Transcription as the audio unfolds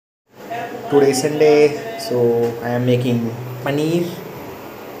Today is Sunday, so I am making paneer,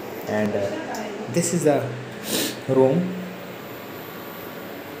 and this is the room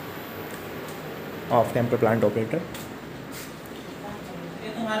of temple plant operator.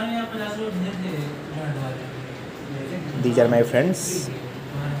 These are my friends,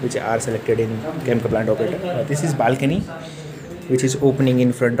 which are selected in chemical plant operator. This is balcony, which is opening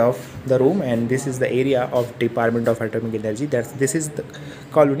in front of the room, and this is the area of Department of Atomic Energy. This is the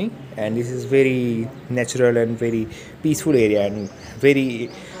colony, and this is very natural and very peaceful area, and very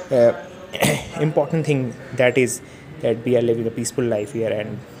uh, important thing that is that we are living a peaceful life here,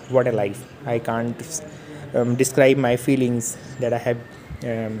 and what a life! I can't describe my feelings that I have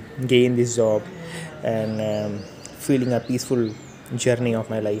gained this job, and feeling a peaceful journey of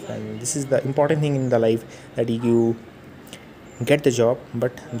my life. And this is the important thing in the life, that you get the job,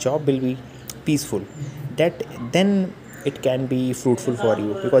 but job will be peaceful, that then it can be fruitful for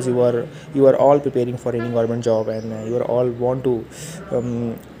you, because you are all preparing for any government job, and you are all want to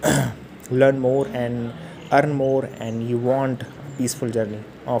um, learn more and earn more, and you want a peaceful journey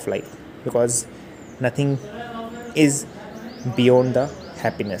of life, because nothing is beyond the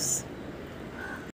happiness.